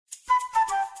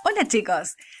Hola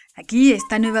chicos, aquí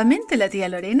está nuevamente la tía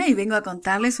Lorena y vengo a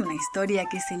contarles una historia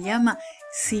que se llama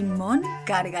Simón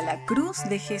carga la cruz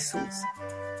de Jesús.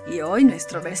 Y hoy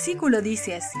nuestro versículo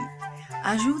dice así: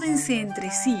 Ayúdense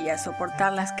entre sí a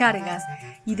soportar las cargas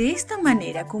y de esta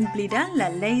manera cumplirán la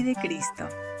ley de Cristo.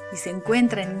 Y se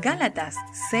encuentra en Gálatas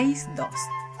 6:2.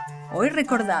 Hoy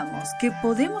recordamos que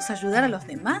podemos ayudar a los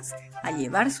demás a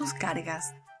llevar sus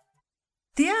cargas.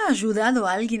 ¿Te ha ayudado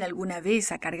alguien alguna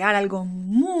vez a cargar algo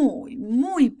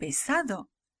muy pesado?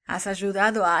 ¿Has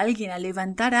ayudado a alguien a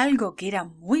levantar algo que era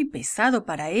muy pesado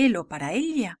para él o para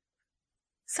ella?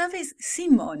 ¿Sabes?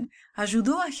 Simón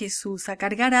ayudó a Jesús a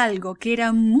cargar algo que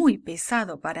era muy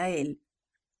pesado para él.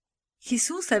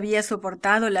 Jesús había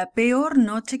soportado la peor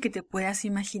noche que te puedas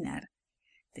imaginar.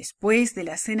 Después de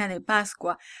la cena de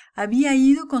Pascua, había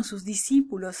ido con sus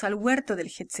discípulos al huerto del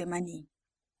Getsemaní.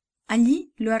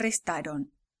 Allí lo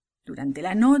arrestaron. Durante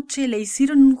la noche le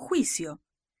hicieron un juicio.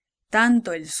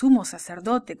 Tanto el sumo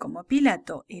sacerdote como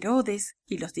Pilato, Herodes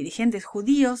y los dirigentes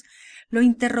judíos lo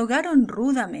interrogaron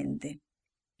rudamente.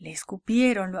 Le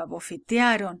escupieron, lo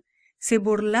abofetearon, se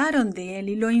burlaron de él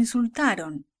y lo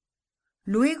insultaron.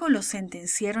 Luego lo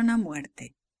sentenciaron a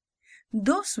muerte.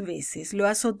 2 veces lo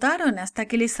azotaron hasta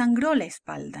que le sangró la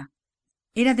espalda.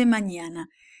 Era de mañana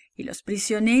y los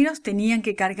prisioneros tenían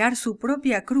que cargar su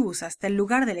propia cruz hasta el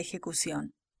lugar de la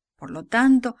ejecución. Por lo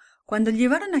tanto, cuando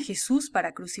llevaron a Jesús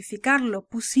para crucificarlo,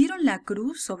 pusieron la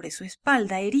cruz sobre su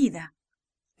espalda herida.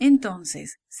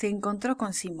 Entonces se encontró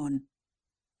con Simón.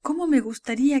 «¿Cómo me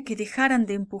gustaría que dejaran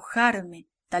de empujarme?»,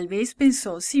 tal vez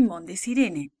pensó Simón de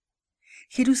Cirene.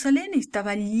 Jerusalén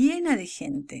estaba llena de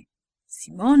gente.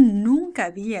 Simón nunca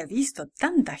había visto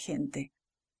tanta gente.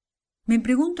 «Me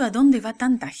pregunto a dónde va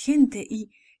tanta gente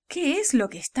y ¿qué es lo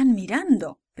que están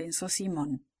mirando?», pensó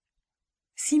Simón.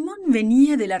 Simón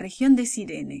venía de la región de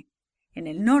Cirene, en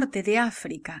el norte de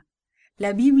África.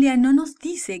 La Biblia no nos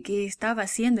dice qué estaba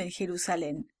haciendo en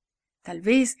Jerusalén. Tal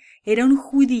vez era un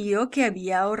judío que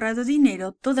había ahorrado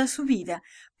dinero toda su vida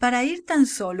para ir tan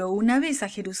solo una vez a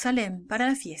Jerusalén para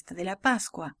la fiesta de la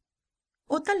Pascua.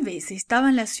 O tal vez estaba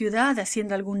en la ciudad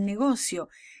haciendo algún negocio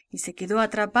y se quedó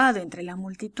atrapado entre la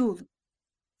multitud.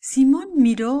 Simón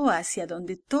miró hacia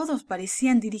donde todos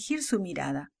parecían dirigir su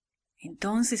mirada.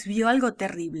 Entonces vio algo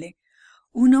terrible: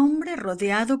 un hombre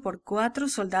rodeado por 4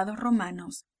 soldados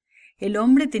romanos. El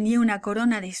hombre tenía una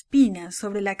corona de espinas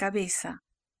sobre la cabeza.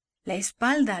 La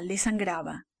espalda le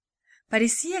sangraba.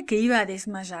 Parecía que iba a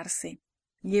desmayarse.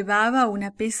 Llevaba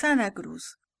una pesada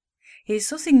cruz.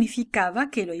 Eso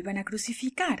significaba que lo iban a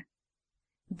crucificar.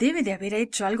 Debe de haber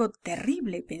hecho algo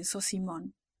terrible, pensó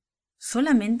Simón.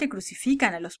 Solamente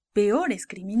crucifican a los peores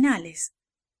criminales.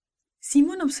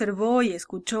 Simón observó y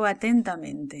escuchó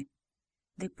atentamente.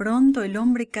 De pronto el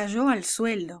hombre cayó al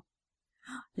suelo.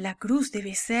 La cruz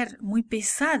debe ser muy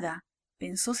pesada,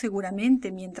 pensó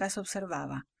seguramente mientras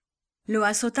observaba. Lo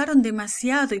azotaron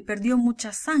demasiado y perdió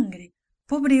mucha sangre.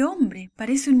 Pobre hombre,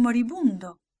 parece un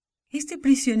moribundo. Este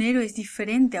prisionero es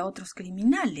diferente a otros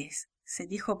criminales, se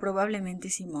dijo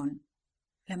probablemente Simón.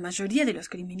 La mayoría de los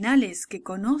criminales que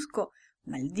conozco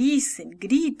maldicen,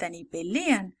 gritan y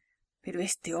pelean, pero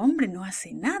este hombre no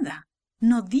hace nada,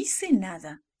 no dice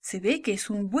nada. Se ve que es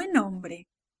un buen hombre.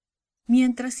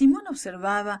 Mientras Simón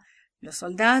observaba, los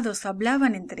soldados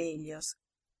hablaban entre ellos.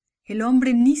 El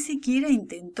hombre ni siquiera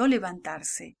intentó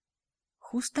levantarse.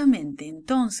 Justamente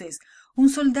entonces, un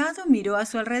soldado miró a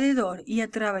su alrededor y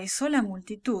atravesó la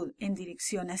multitud en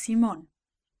dirección a Simón.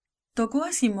 Tocó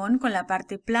a Simón con la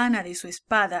parte plana de su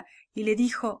espada y le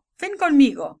dijo: «Ven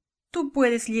conmigo, tú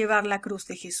puedes llevar la cruz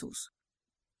de Jesús».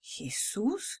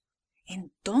 «¿Jesús?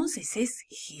 ¿Entonces es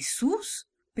Jesús?»,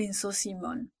 pensó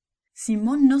Simón.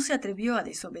 Simón no se atrevió a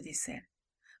desobedecer.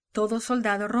 Todo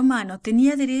soldado romano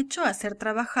tenía derecho a hacer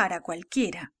trabajar a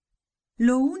cualquiera.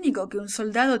 Lo único que un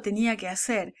soldado tenía que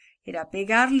hacer era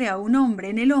pegarle a un hombre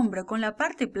en el hombro con la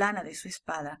parte plana de su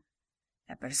espada.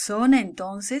 La persona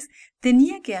entonces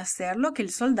tenía que hacer lo que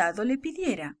el soldado le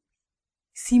pidiera.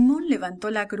 Simón levantó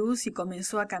la cruz y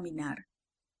comenzó a caminar.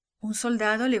 Un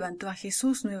soldado levantó a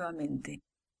Jesús nuevamente.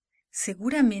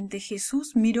 Seguramente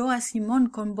Jesús miró a Simón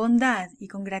con bondad y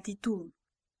con gratitud.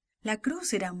 La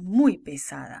cruz era muy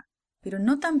pesada, pero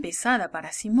no tan pesada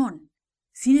para Simón.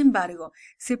 Sin embargo,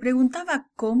 se preguntaba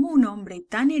cómo un hombre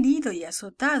tan herido y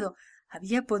azotado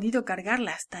había podido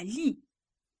cargarla hasta allí.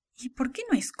 ¿Y por qué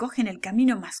no escogen el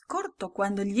camino más corto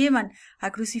cuando llevan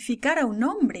a crucificar a un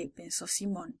hombre?, pensó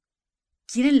Simón.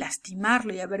 Quieren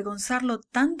lastimarlo y avergonzarlo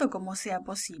tanto como sea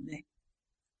posible.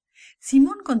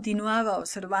 Simón continuaba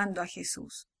observando a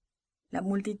Jesús. La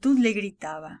multitud le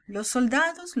gritaba, los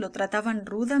soldados lo trataban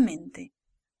rudamente.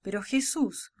 pero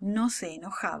Jesús no se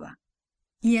enojaba.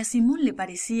 Y a Simón le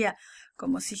parecía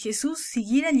como si Jesús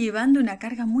siguiera llevando una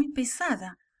carga muy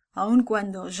pesada, aun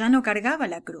cuando ya no cargaba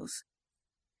la cruz.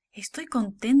 Estoy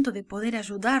contento de poder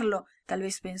ayudarlo, tal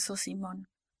vez pensó Simón.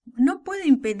 No puedo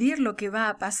impedir lo que va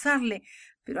a pasarle,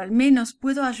 pero al menos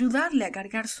puedo ayudarle a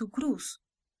cargar su cruz.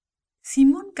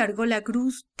 Simón cargó la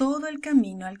cruz todo el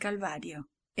camino al Calvario,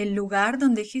 el lugar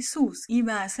donde Jesús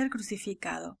iba a ser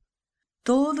crucificado.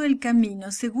 Todo el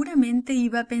camino seguramente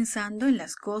iba pensando en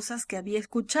las cosas que había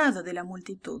escuchado de la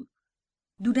multitud.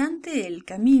 Durante el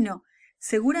camino,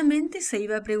 seguramente se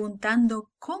iba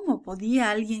preguntando cómo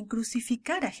podía alguien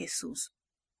crucificar a Jesús.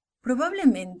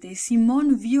 Probablemente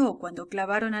Simón vio cuando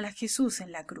clavaron a Jesús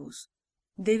en la cruz.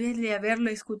 Debe de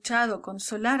haberlo escuchado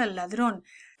consolar al ladrón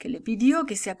que le pidió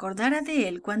que se acordara de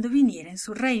él cuando viniera en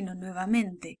su reino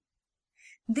nuevamente.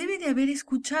 Debe de haber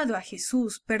escuchado a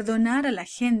Jesús perdonar a la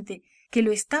gente que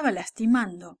lo estaba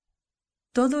lastimando.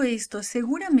 Todo esto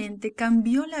seguramente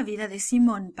cambió la vida de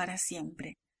Simón para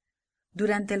siempre.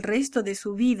 Durante el resto de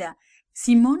su vida,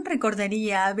 Simón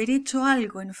recordaría haber hecho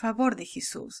algo en favor de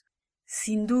Jesús.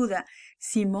 Sin duda,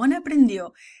 Simón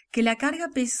aprendió que la carga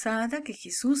pesada que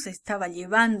Jesús estaba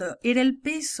llevando era el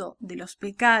peso de los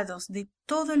pecados de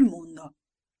todo el mundo.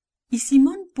 Y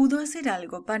Simón pudo hacer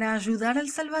algo para ayudar al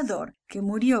Salvador que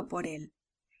murió por él.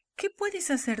 ¿Qué puedes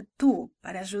hacer tú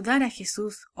para ayudar a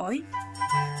Jesús hoy?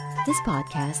 This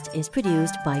podcast is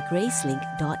produced by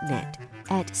Gracelink.net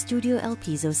at Studio El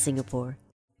Piso, Singapore.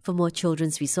 For more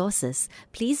children's resources,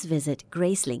 please visit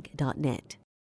Gracelink.net.